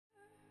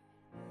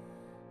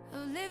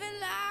living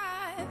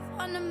life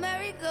on the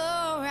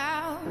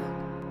merry-go-round,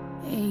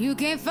 and you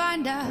can't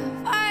find a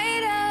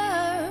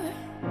fighter,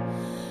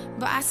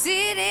 but I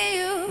see it in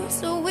you,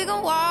 so we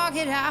gon' walk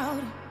it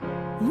out.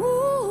 Move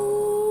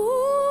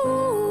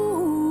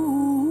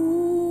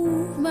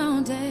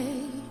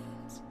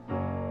mountains,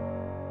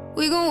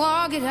 we gon'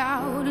 walk it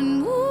out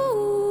and move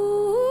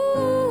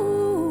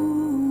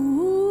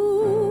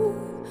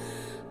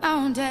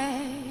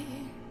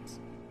mountains.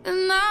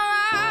 And I'll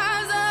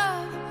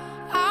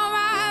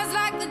rise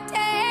like the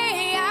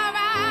day. I'll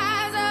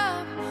rise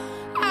up,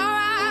 I'll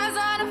rise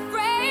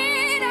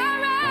unafraid.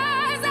 I'll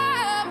rise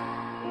up,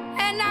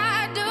 and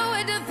I'll do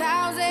it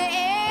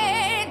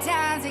 1,000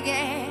 times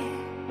again.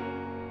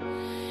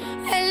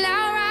 And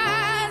I'll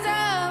rise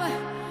up,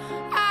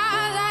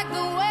 I'll like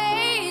the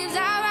waves.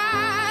 I'll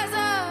rise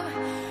up,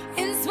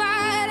 in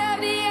spite of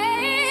the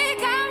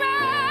ache. I'll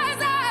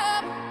rise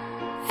up,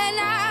 and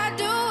I'll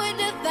do it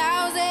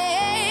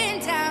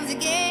 1,000 times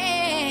again.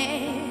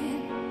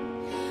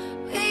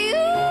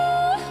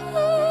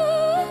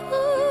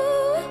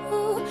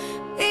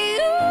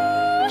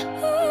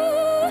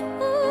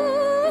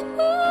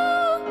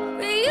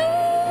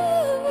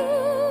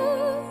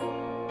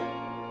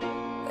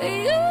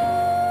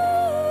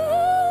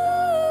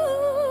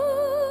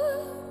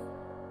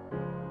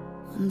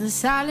 The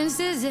silence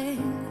isn't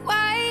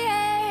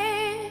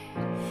quiet,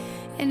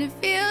 and it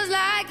feels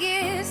like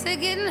it's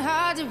getting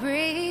hard to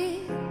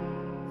breathe.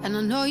 And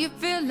I know you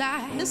feel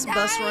like this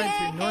bus ride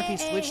through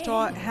Northeast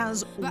Wichita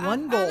has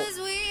one goal: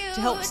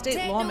 to help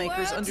state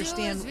lawmakers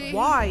understand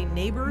why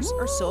neighbors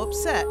are so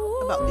upset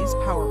about these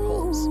power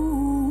poles.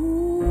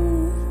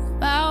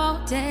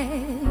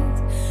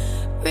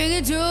 Bring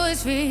it to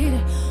his feet.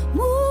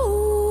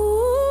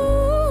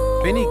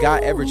 Finney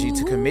got Evergy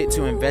to commit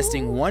to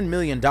investing $1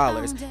 million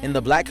in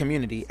the black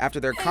community after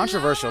their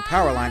controversial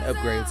power line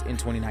upgrades in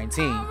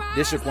 2019.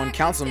 District 1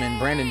 Councilman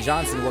Brandon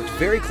Johnson worked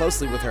very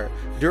closely with her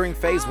during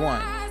Phase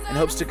 1 and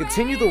hopes to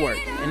continue the work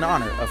in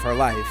honor of her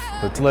life.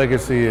 Its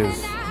legacy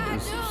is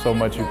so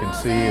much you can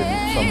see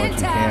and so much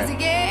you can't.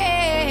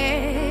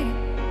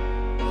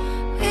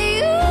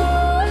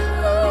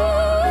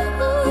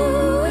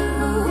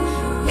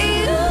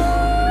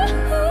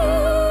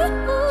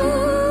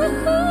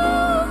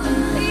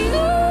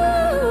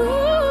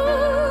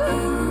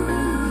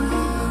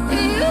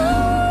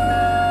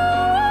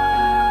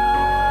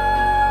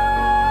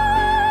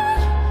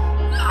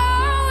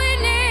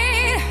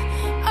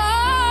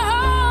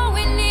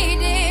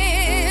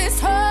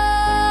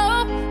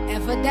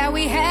 That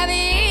we have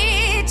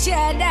each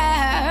other,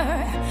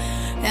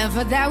 and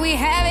for that we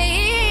have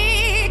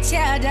each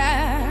other,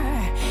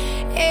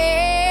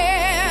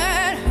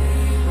 and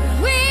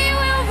we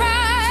will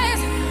rise,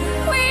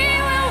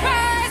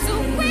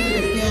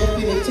 Gail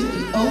Finney took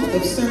the oath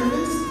of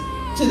service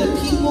to the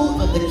people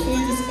of the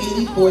Kansas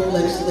 84th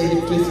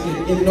Legislative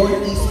District in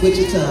Northeast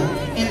Wichita,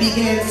 and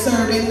began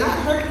serving not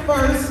her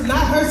first,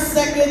 not her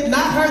second,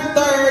 not her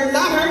third,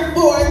 not her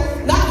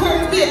fourth, not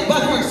her fifth,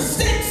 but her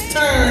sixth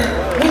term,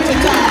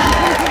 Wichita.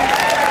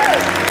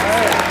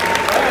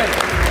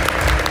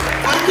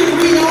 I can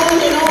read on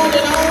and on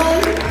and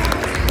on,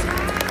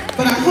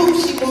 but I hope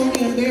she won't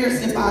be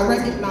embarrassed if I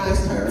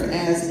recognized her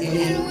as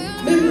a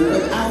member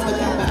of Alpha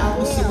Kappa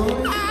Alpha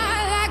sorority.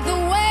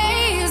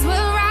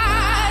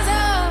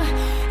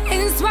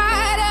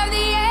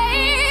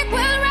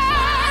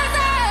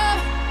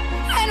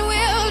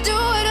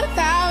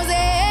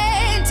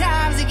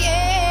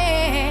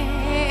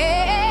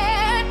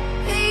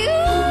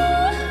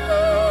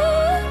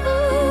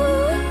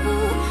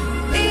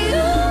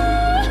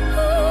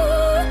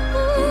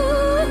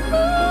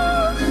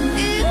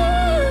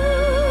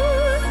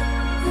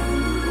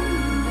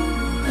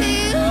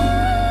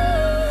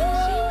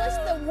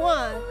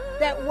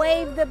 That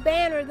waved the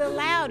banner the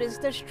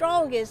loudest, the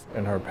strongest.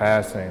 In her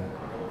passing,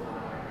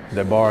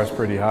 the bar is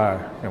pretty high,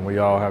 and we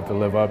all have to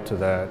live up to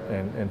that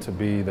and to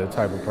be the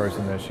type of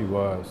person that she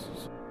was.